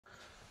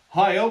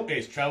Hi all,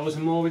 it's Travels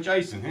and More with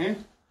Jason here.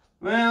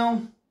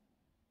 Well,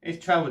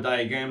 it's travel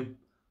day again,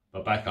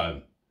 but back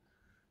home.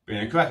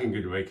 Been a cracking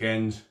good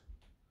weekend.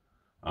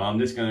 I'm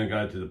just going to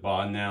go to the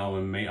bar now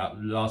and meet up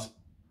last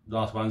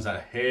ones that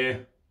are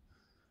here.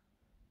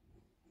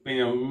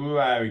 Been a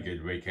very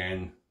good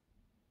weekend.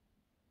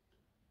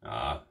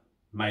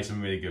 Made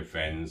some really good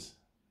friends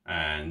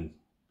and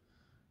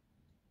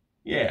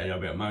yeah, a little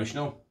bit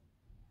emotional.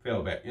 Feel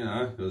a bit, you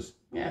know, because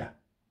yeah.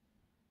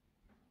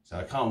 So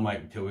I can't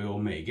wait until we all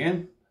meet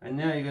again. And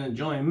now you're going to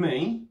join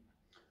me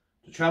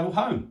to travel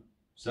home.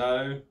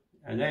 So,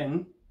 and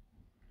then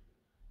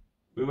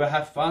we will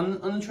have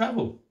fun on the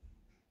travel.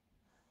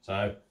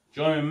 So,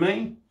 join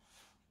me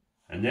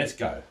and let's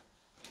go.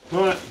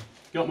 Right,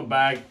 got my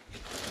bag.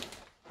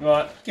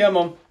 Right, come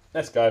on,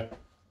 let's go.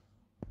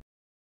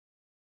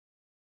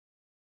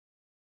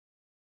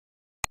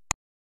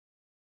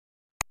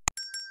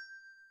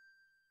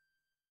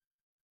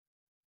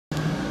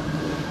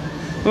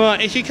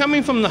 Right, if you're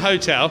coming from the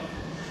hotel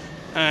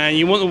and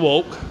you want to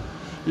walk,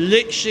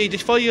 literally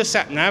just follow your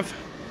sat nav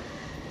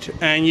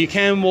and you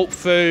can walk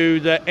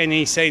through the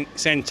NE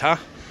Centre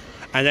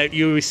and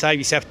you will save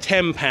yourself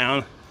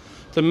 £10.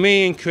 So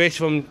me and Chris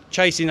from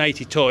Chasing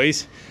 80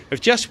 Toys have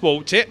just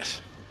walked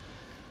it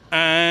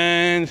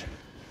and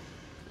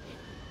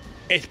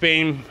it's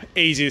been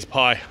easy as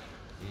pie.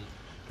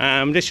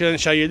 Just going to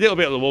show you a little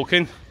bit of the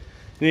walking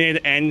near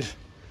the end.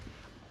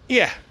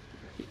 Yeah,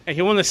 if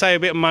you want to save a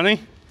bit of money,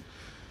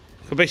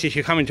 so basically if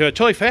you're coming to a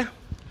toy fair,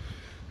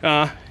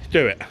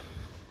 do it.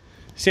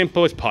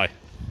 Simple as pie.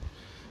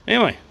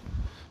 Anyway,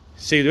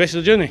 see you the rest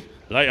of the journey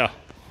later.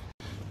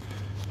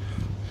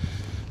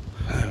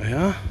 There we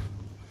are.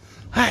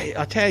 Hey,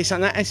 I'll tell you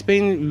something, that's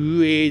been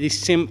really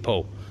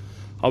simple.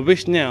 I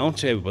wish now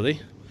to everybody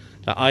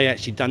that I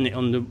actually done it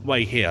on the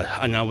way here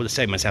and I would have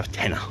saved myself a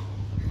tenner.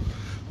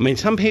 I mean,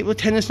 some people,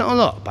 tenner's not a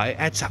lot, but it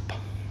adds up.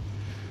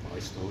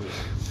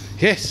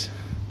 Yes.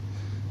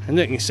 And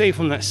look, you can see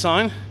from that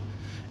sign,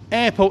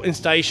 airport and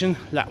station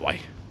that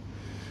way,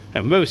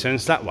 and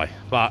Riversense that way,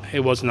 but it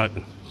wasn't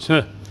open.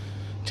 So,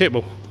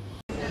 typical.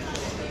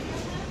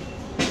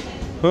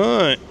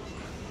 Right,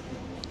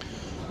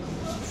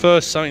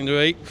 first something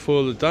to eat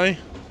for the day.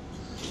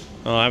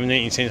 I haven't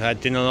eaten since I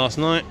had dinner last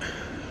night.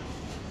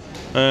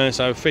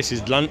 So this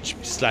is lunch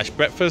slash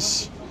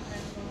breakfast.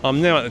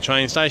 I'm now at the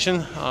train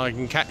station. I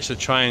can catch the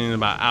train in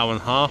about an hour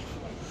and a half.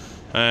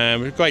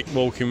 We're great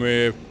walking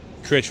with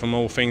Chris from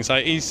All Things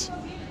 80s.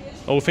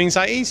 All Things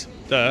 80s?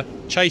 The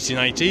Chasing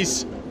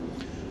 80s.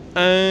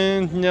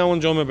 And now I'm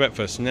enjoying my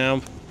breakfast.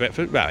 Now,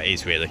 breakfast, well, it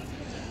is really.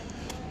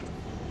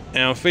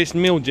 Now, this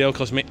meal deal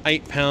cost me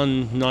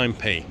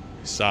 £8.09p.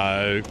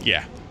 So,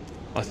 yeah.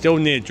 I still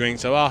need a drink,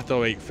 so after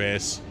I eat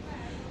this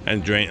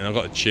and drink, and I've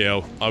got to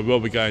chill, I will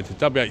be going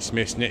to WH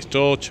Smith's next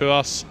door to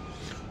us,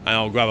 and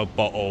I'll grab a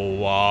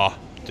bottle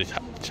to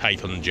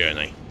take on the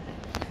journey.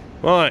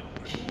 Right,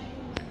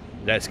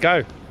 let's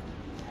go.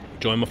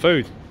 Enjoy my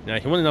food. Now,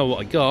 if you want to know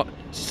what I got,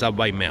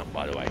 Subway Mount,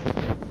 by the way.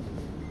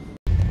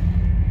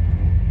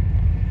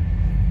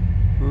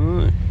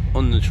 Right,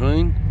 on the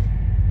train.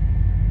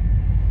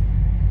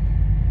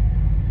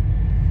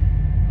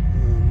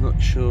 I'm not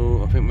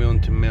sure, I think we're on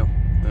to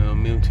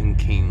Milton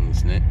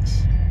Keynes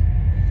next.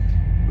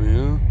 We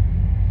are.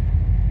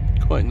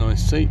 Quite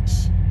nice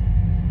seats.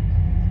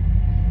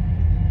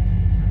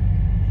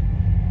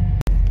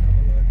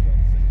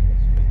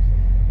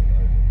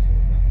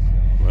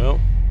 Well,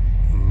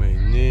 we're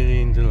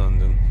nearly into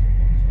London.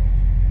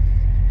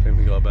 I think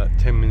we got about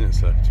 10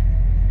 minutes left.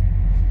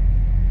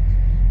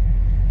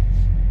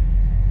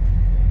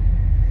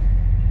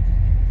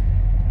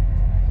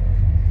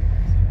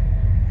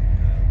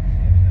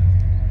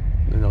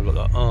 Then I've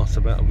got to ask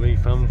about a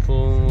refund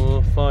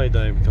for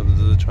Friday because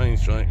of the train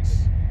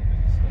strikes.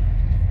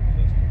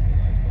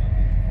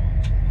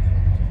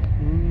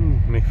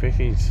 Me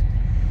fickies.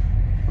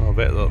 I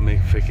bet a lot of me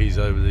fickies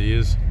over the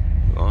years.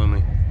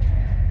 Blimey.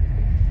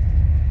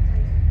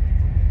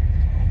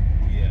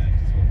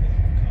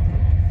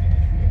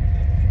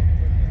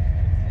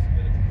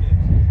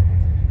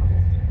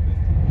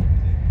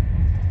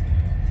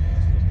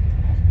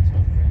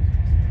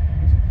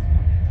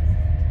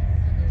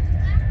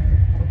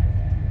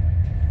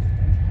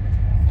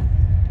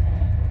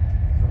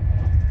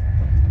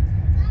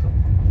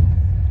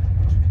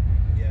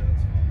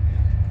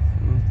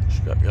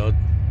 Scrapyard.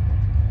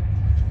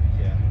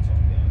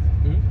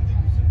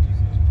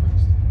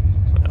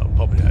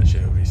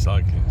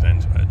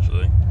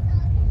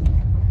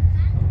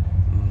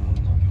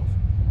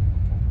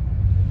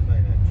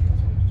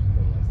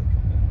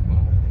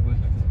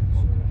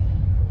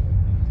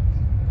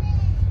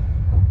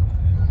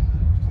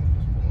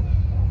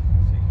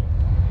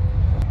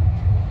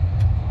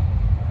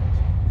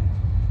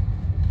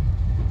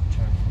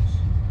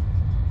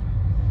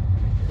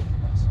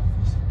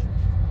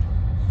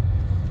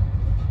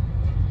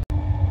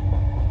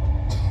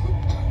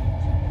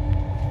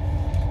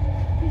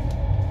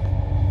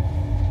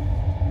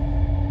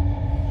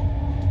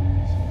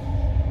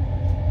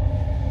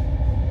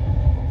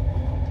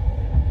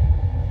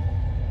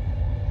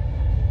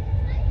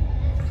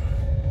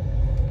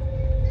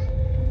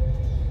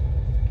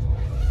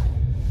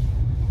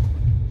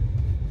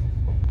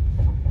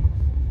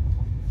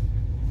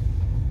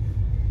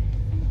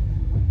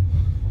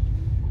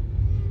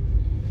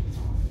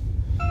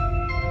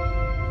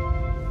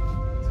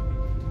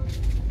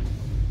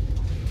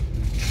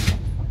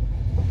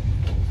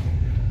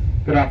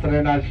 Good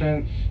afternoon,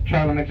 agents.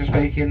 Train manager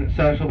speaking.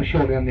 Service will be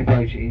shortly on the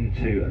approach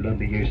into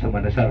London Euston,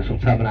 where the service will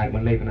terminate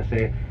when leaving us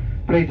here.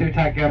 Please do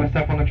take care of a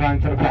step on the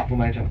train to the platform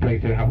edge, and please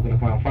do have a good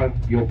look around for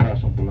your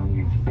personal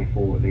belongings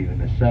before leaving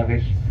the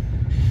service.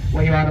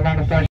 When you are around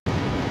the station.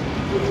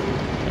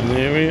 And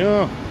here we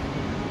are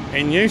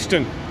in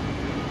Euston,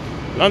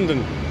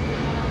 London.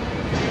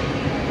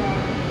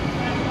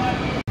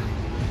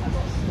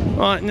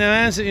 Right, now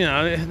as you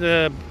know,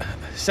 the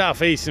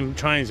South Eastern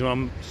trains are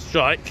on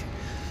strike.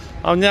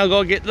 I've now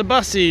got to get the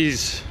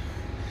buses.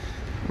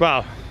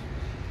 Well,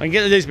 I can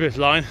get the Elizabeth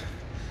line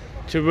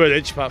to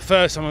Woolwich, but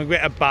first I'm going to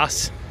get a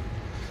bus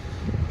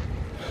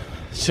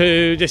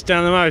to just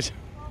down the road.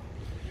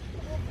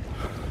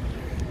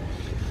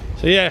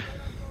 So yeah,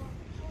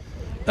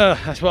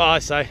 that's what I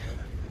say.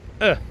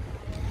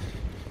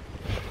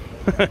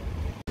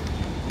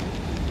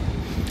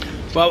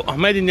 Well, I'm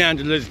heading down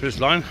to the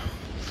Elizabeth line.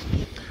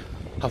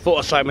 I thought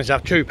I'd save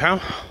myself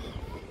 £2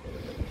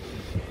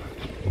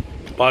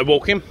 by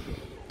walking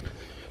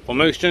from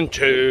Euston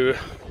to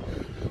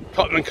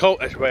Tottenham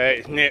Court. That's where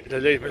it's near, the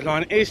Elizabeth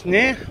line is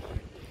near.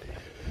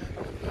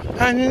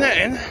 And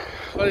then,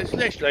 well, it's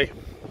literally,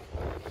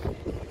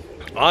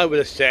 I would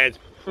have said,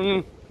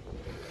 about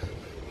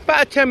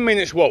a 10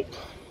 minutes walk.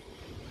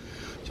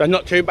 So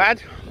not too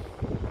bad.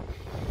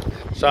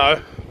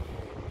 So,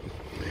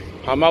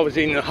 I'm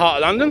obviously in the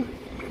heart of London.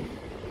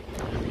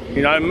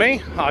 You know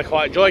me, I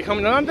quite enjoy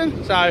coming to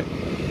London, so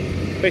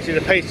this is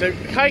a piece of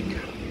cake.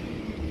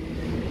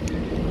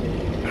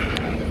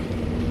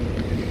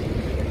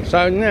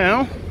 So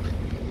now,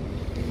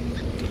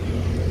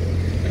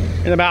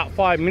 in about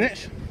 5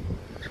 minutes,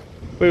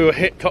 we will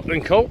hit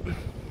Tottenham Court.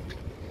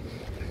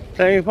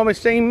 So you've probably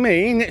seen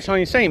me, next time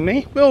you see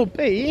me, will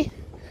be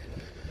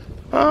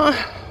on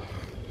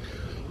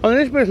the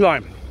Elizabeth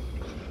line,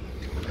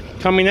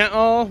 coming out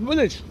of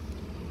Woolwich.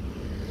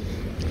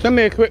 It's going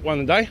to be a quick one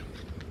today.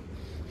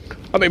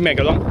 I'll be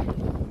mega long.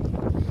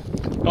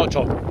 Not at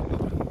all.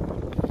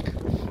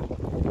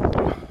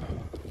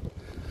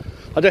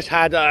 I just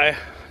had a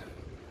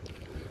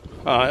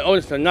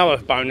just another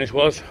bonus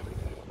was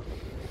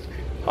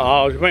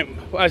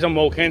as I'm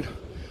walking,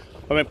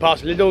 I went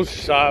past Lidl's,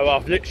 so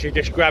I've literally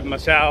just grabbed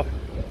myself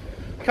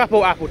a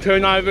couple apple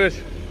turnovers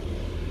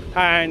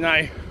and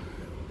a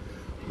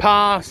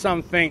par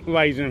something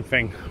raisin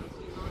thing.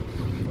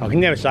 I can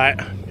never say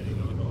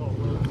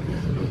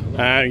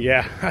it.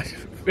 Yeah, that's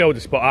filled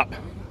the spot up.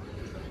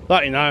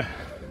 Like you know,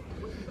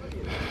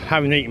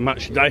 haven't eaten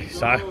much today,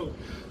 so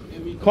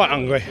quite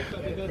hungry.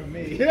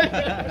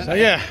 So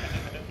yeah,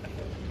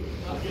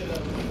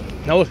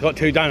 I also got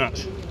 2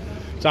 donuts.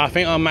 So I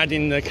think I'm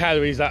adding the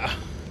calories that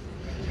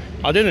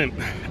I didn't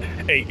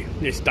eat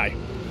this day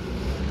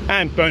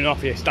and burn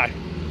off yesterday.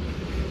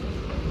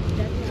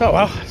 So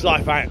well, it's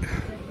life, ain't it?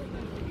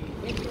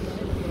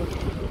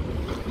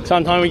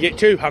 Sometimes we get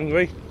too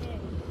hungry.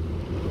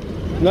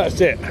 And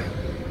that's it.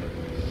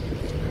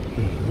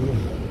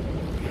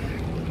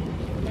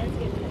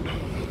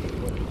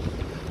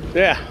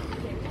 Yeah.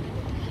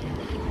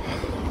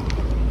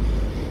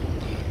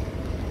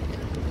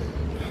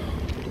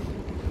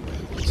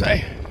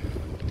 See,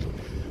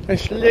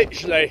 it's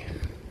literally,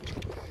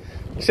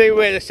 see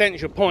where the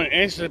central point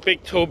is, the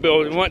big tall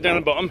building right down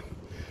the bottom.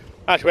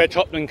 That's where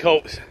Tottenham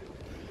Court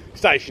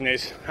station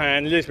is,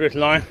 and the Elizabeth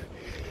line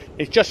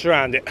is just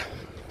around it.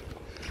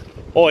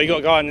 Or you got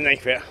to go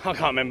underneath it, I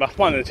can't remember,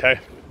 one of the two.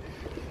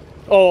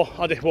 Or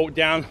I just walk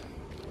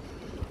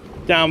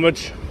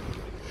downwards.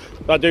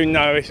 But I do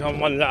know it's on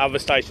one of the other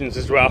stations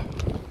as well.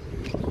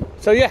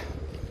 So yeah,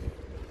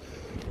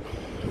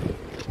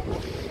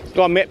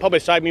 gotta admit, probably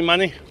save me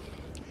money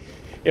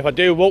if I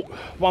do walk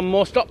one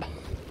more stop.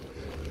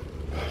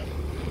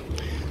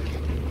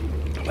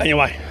 But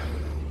anyway,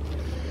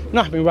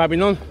 nothing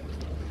rubbing on.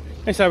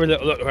 Let's have a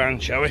little look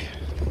around, shall we?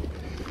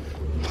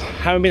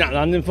 Haven't been at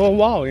London for a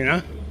while, you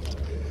know.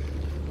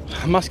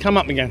 I must come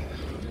up again.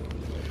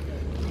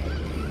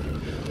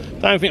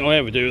 Don't think I'll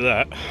ever do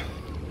that.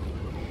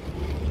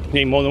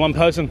 Need more than one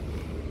person.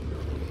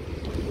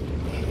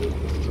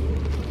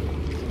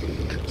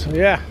 So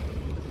yeah.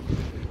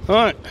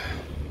 Alright.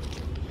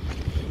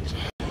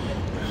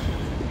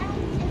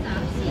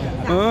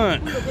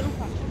 Alright.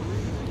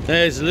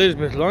 There's the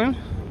Elizabeth line.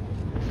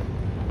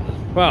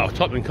 Well,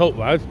 Tottenham Court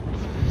Road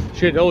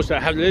should also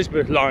have the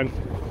Elizabeth line.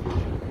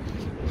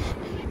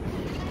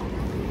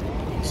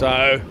 So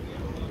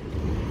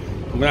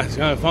I'm gonna have to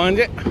go and find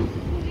it.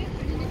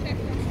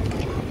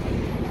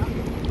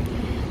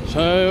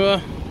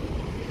 So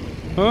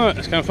alright,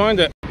 let's go and find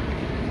it.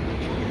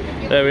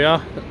 There we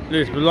are,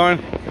 Elizabeth line.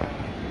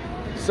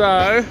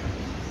 So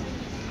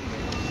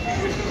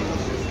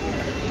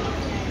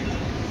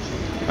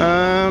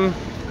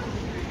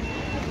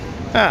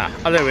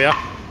there we are.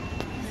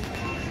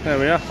 There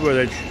we are,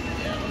 Woolwich.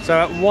 So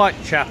at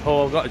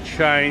Whitechapel I've got to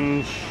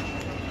change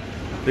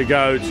to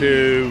go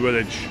to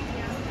Woolwich.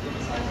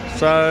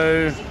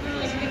 So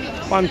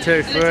 1,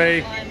 2,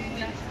 3,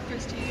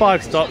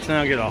 5 stops and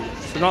I'll get off.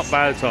 So not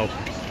bad at all.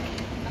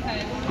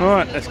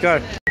 Alright, let's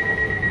go.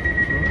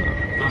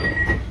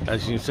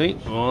 As you can see,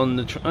 we're on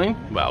the train.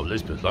 Well,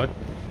 Elizabeth's line.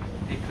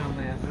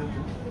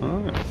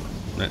 Alright,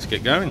 let's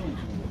get going.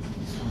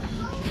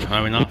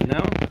 Home in half an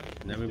hour,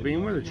 then we'll be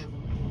in Woolwich.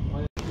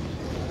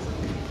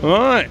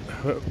 Alright,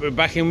 we're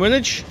back in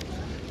Woolwich.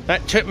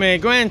 That took me a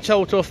grand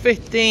total of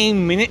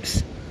 15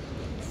 minutes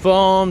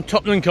from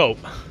Tottenham Court.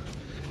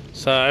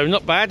 So,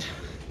 not bad.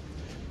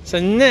 So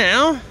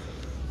now,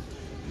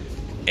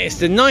 it's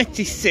the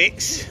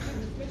 96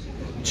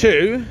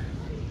 to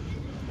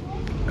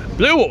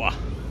Bluewater.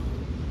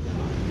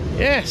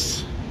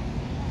 Yes.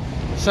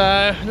 So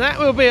that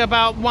will be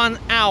about 1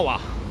 hour.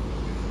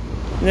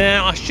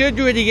 Now I should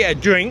really get a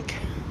drink,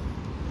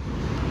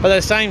 but at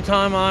the same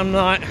time I'm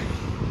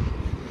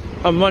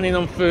running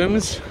on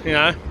fumes, you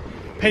know,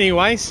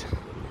 pennyways.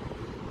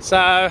 So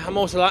I'm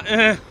also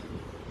like,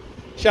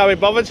 shall we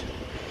bothered?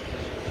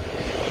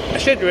 I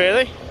should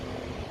really.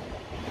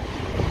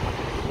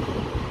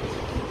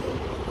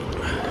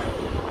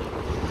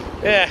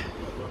 Yeah.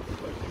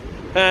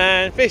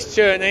 And this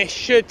journey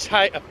should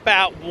take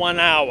about 1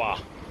 hour,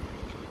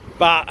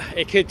 but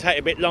it could take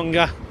a bit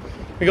longer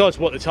because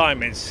of what the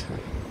time is,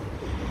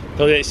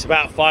 because it's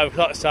about 5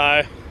 o'clock,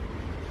 so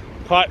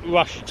quite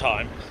rush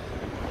time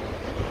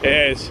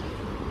it is.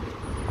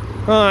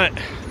 Right.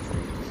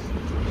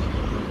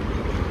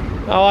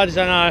 Oh, I just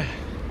don't know.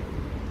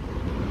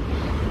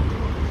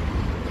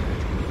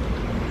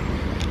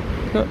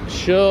 Not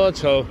sure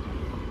at all.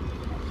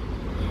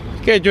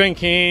 Get a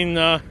drink in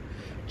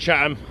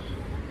Chatham.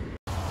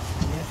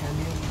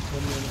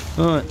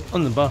 Alright,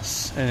 on the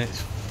bus, and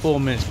it's 4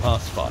 minutes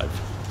past 5.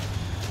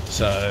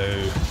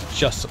 So,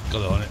 just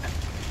got on it.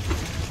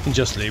 And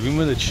just leaving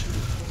Woolwich.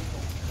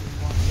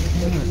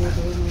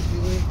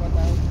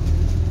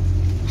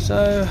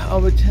 So, I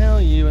will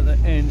tell you at the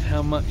end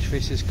how much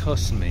this has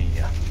cost me.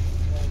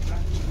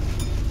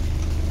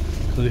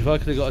 Because if I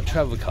could have got a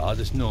travel card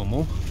as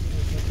normal,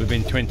 it would have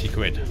been 20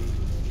 quid.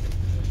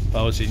 But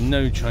obviously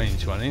no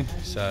trains running,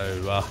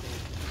 so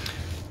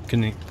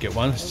couldn't get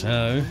one,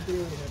 so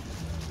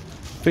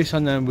this I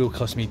know will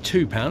cost me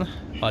 £2.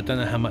 I don't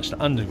know how much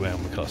the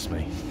underground will cost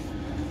me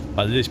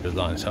by the Elizabeth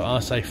line, so I'll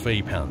say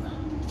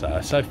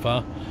 £3. So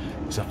far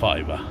it's a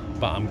fiver,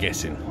 but I'm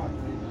guessing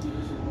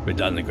with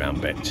the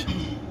underground bit.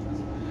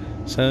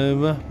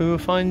 So we will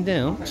find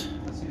out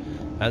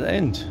at the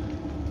end.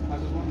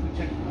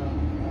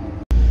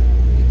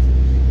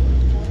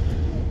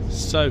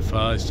 So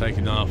far it's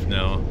taken half an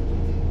hour.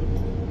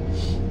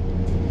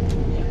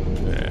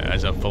 Yeah,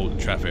 as I thought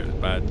the traffic was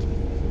bad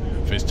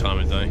for this time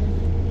of day.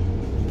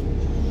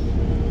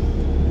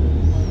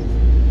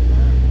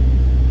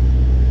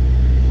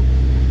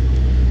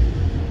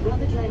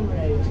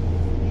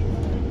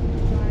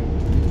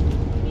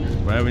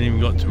 We haven't even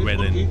got to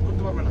Reading,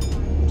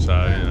 so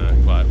you know,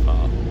 quite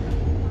far.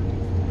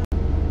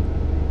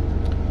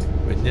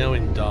 We're now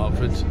in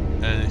Dartford,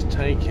 and it's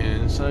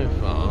taken so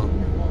far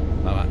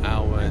about an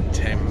hour and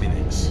 10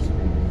 minutes.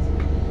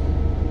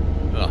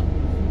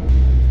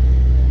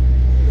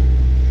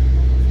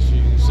 As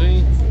you can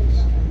see,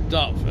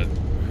 Dartford.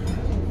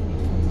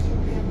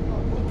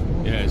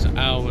 Yeah, it's an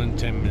hour and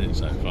 10 minutes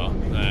so far,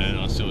 and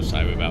I still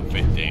say we're about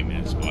 15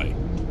 minutes away.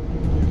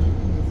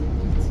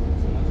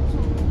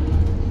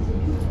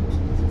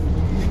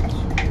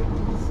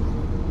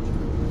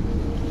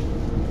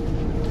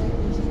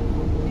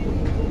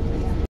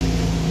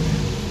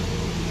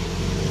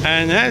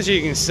 And as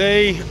you can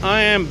see,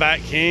 I am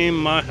back in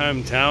my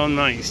hometown,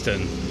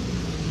 Maidstone.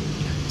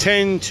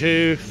 10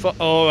 to,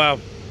 oh well,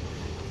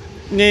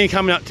 nearly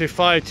coming up to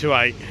 5 to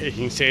 8, you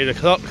can see the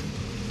clock.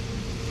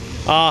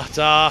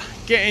 After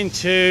getting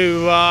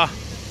to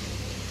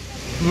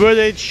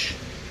Woolwich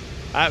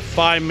at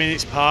 5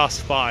 minutes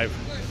past 5.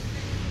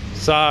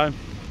 So,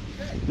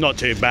 not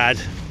too bad.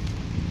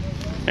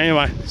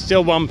 Anyway,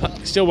 still one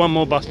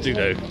more bus to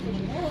do.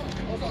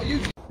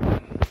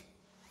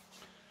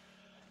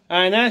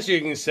 And as you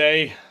can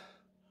see,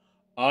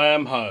 I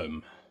am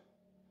home.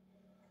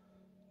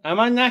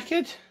 Am I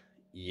knackered?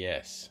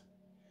 Yes.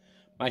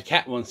 My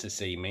cat wants to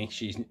see me.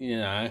 She's, you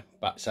know,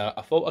 but so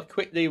I thought I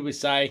quickly would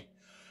say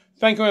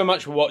thank you very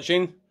much for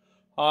watching.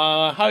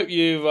 I hope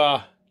you've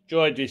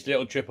enjoyed this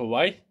little trip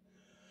away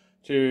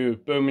to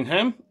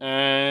Birmingham,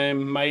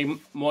 and may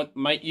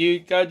make you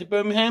go to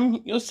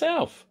Birmingham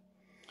yourself.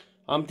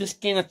 I'm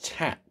just getting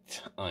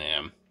attacked, I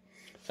am.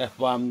 That's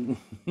why I'm...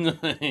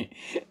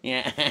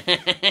 yeah.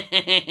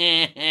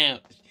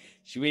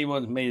 She really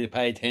wants me to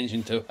pay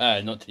attention to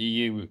her, not to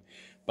you.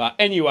 But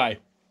anyway,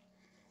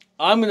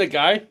 I'm going to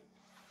go.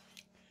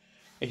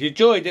 If you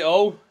enjoyed it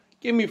all,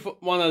 give me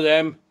one of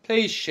them.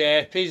 Please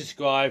share, please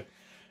subscribe.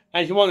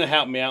 And if you want to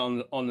help me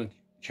out on the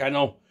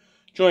channel,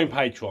 join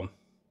Patreon.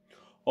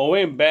 Or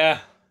even better,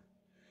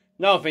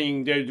 another thing you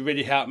can do to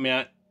really help me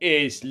out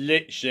is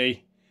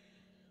literally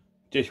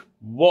just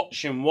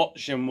watch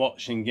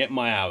and get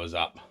my hours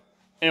up.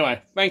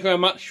 Anyway, thank you very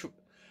much,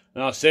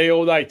 and I'll see you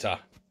all later.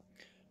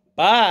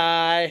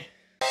 Bye.